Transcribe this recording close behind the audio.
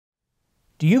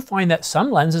Do you find that some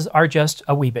lenses are just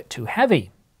a wee bit too heavy?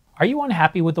 Are you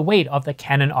unhappy with the weight of the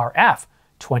Canon RF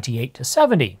 28 to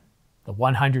 70, the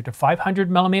 100 to 500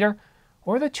 millimeter,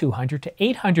 or the 200 to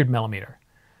 800 millimeter?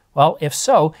 Well, if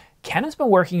so, Canon's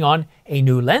been working on a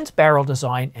new lens barrel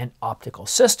design and optical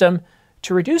system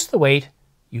to reduce the weight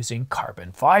using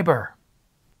carbon fiber.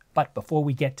 But before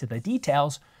we get to the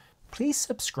details, please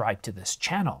subscribe to this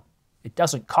channel. It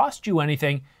doesn't cost you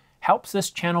anything, helps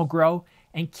this channel grow,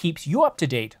 and keeps you up to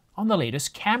date on the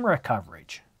latest camera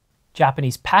coverage.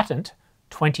 Japanese patent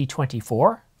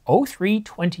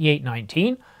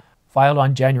 2024-03-2819, filed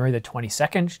on January the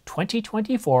 22nd,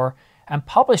 2024, and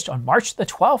published on March the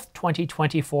 12th,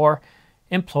 2024,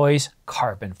 employs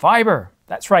carbon fiber.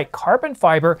 That's right, carbon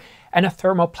fiber and a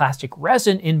thermoplastic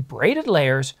resin in braided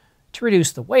layers to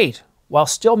reduce the weight while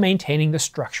still maintaining the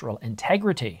structural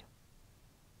integrity.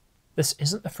 This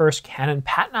isn't the first Canon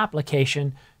patent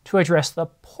application to address the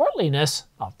portliness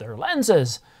of their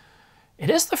lenses. It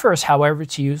is the first, however,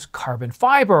 to use carbon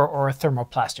fiber or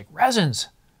thermoplastic resins.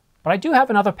 But I do have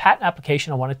another patent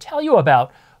application I want to tell you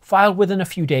about, filed within a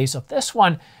few days of this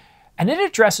one, and it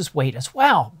addresses weight as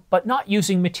well, but not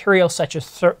using materials such as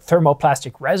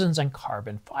thermoplastic resins and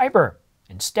carbon fiber.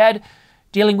 Instead,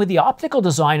 dealing with the optical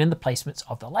design and the placements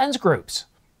of the lens groups.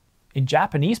 In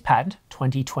Japanese patent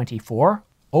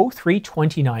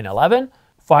 2024-03-2911,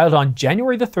 filed on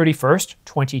January the 31st,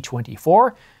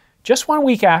 2024, just 1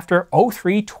 week after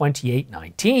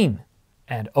 03-2819,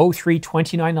 and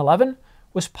 03-2911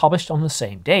 was published on the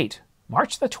same date,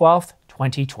 March the 12th,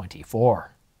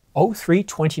 2024.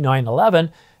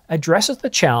 03-2911 addresses the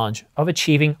challenge of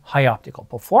achieving high optical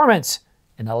performance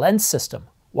in a lens system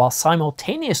while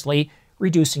simultaneously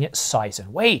reducing its size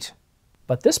and weight.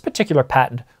 But this particular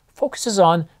patent focuses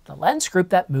on the lens group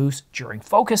that moves during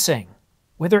focusing,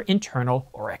 whether internal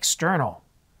or external.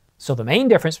 So the main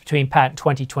difference between patent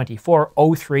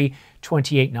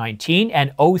 2024-03-2819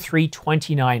 and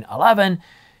 03-2911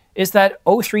 is that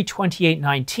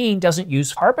 03-2819 doesn't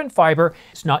use carbon fiber,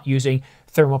 it's not using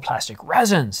thermoplastic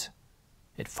resins.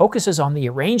 It focuses on the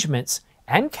arrangements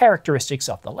and characteristics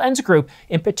of the lens group,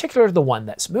 in particular the one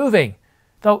that's moving,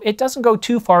 though it doesn't go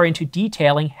too far into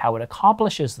detailing how it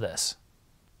accomplishes this.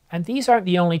 And these aren't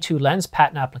the only two lens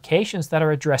patent applications that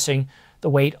are addressing the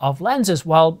weight of lenses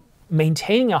while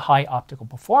maintaining a high optical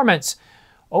performance.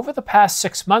 Over the past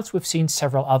 6 months, we've seen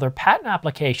several other patent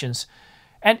applications.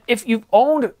 And if you've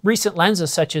owned recent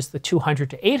lenses such as the 200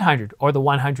 to 800 or the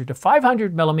 100 to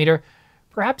 500 millimeter,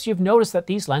 perhaps you've noticed that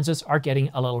these lenses are getting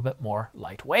a little bit more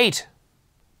lightweight.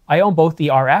 I own both the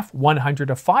RF 100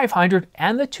 to 500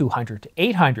 and the 200 to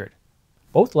 800.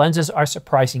 Both lenses are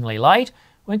surprisingly light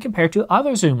when compared to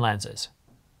other zoom lenses.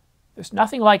 There's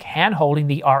nothing like hand-holding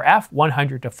the RF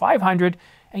 100 to 500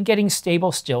 and getting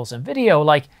stable stills and video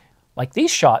like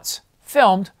these shots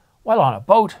filmed while on a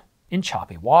boat in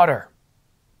choppy water.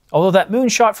 Although that moon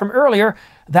shot from earlier,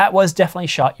 that was definitely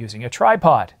shot using a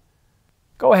tripod.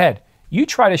 Go ahead, you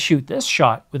try to shoot this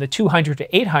shot with a 200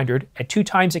 to 800 at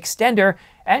 2x extender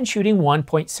and shooting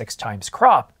 1.6 times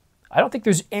crop. I don't think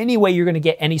there's any way you're going to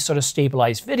get any sort of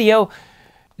stabilized video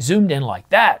zoomed in like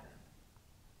that.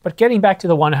 But getting back to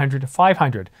the 100 to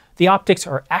 500, the optics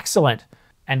are excellent,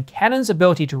 and Canon's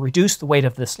ability to reduce the weight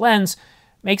of this lens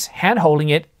makes hand-holding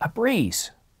it a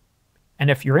breeze. And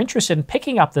if you're interested in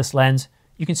picking up this lens,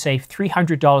 you can save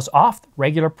 $300 off the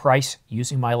regular price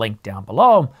using my link down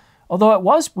below, although it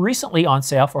was recently on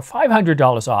sale for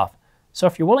 $500 off. So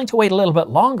if you're willing to wait a little bit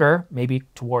longer, maybe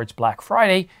towards Black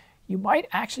Friday, you might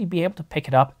actually be able to pick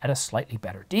it up at a slightly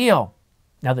better deal.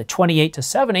 Now the 28 to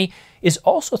 70 is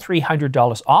also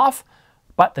 $300 off,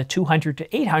 but the 200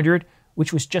 to 800,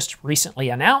 which was just recently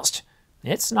announced,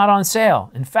 it's not on sale.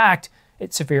 In fact,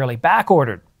 it's severely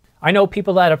backordered. I know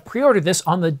people that have pre-ordered this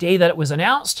on the day that it was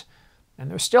announced, and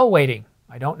they're still waiting.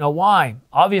 I don't know why.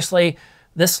 Obviously,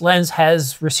 this lens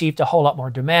has received a whole lot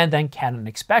more demand than Canon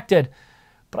expected,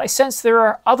 but I sense there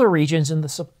are other reasons in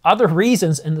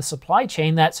the supply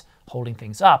chain that's holding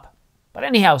things up. But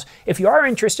anyhow, if you are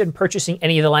interested in purchasing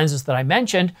any of the lenses that I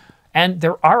mentioned, and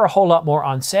there are a whole lot more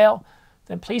on sale,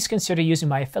 then please consider using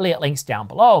my affiliate links down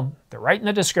below. They're right in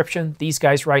the description, these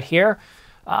guys right here.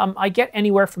 I get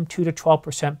anywhere from 2 to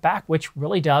 12% back, which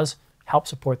really does help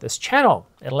support this channel.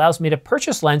 It allows me to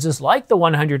purchase lenses like the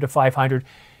 100 to 500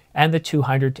 and the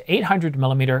 200 to 800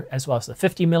 millimeter, as well as the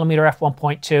 50 millimeter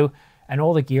f1.2 and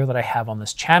all the gear that I have on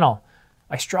this channel.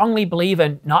 I strongly believe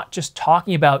in not just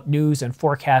talking about news and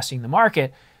forecasting the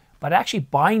market, but actually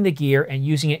buying the gear and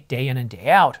using it day in and day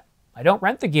out. I don't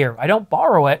rent the gear, I don't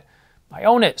borrow it, I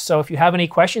own it. So if you have any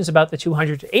questions about the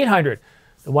 200 to 800,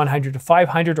 the 100 to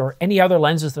 500, or any other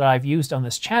lenses that I've used on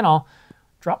this channel,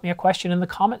 drop me a question in the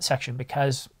comment section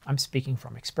because I'm speaking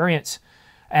from experience.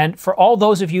 And for all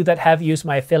those of you that have used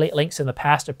my affiliate links in the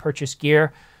past to purchase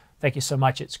gear, thank you so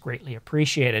much. It's greatly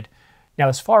appreciated. Now,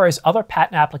 as far as other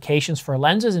patent applications for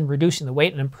lenses and reducing the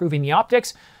weight and improving the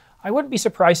optics, I wouldn't be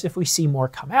surprised if we see more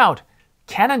come out.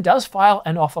 Canon does file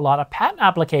an awful lot of patent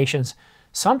applications.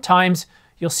 Sometimes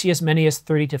you'll see as many as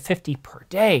 30 to 50 per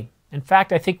day. In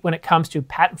fact, I think when it comes to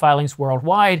patent filings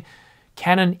worldwide,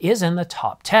 Canon is in the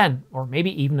top 10, or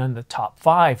maybe even in the top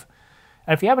 5.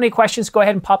 And if you have any questions, go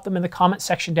ahead and pop them in the comment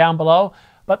section down below.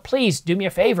 But please do me a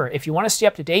favor, if you want to stay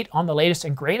up to date on the latest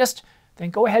and greatest, then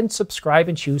go ahead and subscribe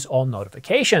and choose all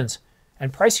notifications.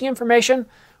 And pricing information,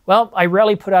 well, I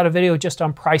rarely put out a video just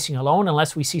on pricing alone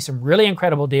unless we see some really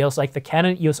incredible deals like the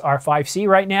Canon EOS R5C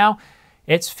right now.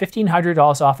 It's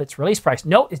 $1,500 off its release price.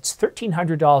 Note, it's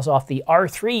 $1,300 off. The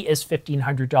R3 is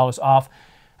 $1,500 off.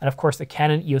 And of course, the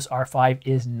Canon EOS R5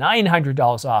 is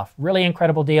 $900 off. Really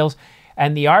incredible deals.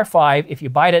 And the R5, if you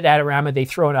buy it at Adorama, they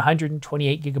throw in a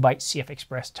 128 gigabyte CF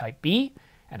Express Type B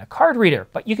and a card reader.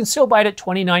 But you can still buy it at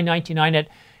 $29.99 at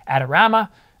Adorama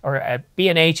or at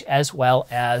B&H as well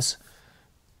as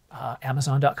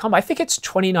Amazon.com. I think it's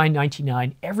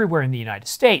 $29.99 everywhere in the United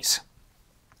States.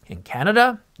 In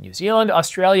Canada, New Zealand,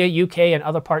 Australia, UK, and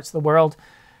other parts of the world,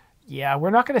 yeah, we're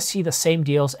not going to see the same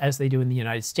deals as they do in the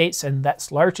United States, and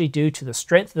that's largely due to the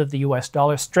strength of the US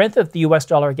dollar,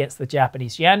 against the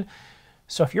Japanese yen.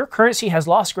 So if your currency has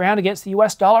lost ground against the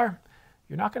US dollar,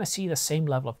 you're not going to see the same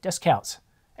level of discounts.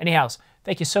 Anyhow,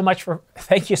 thank you so much for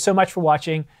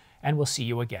watching, and we'll see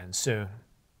you again soon.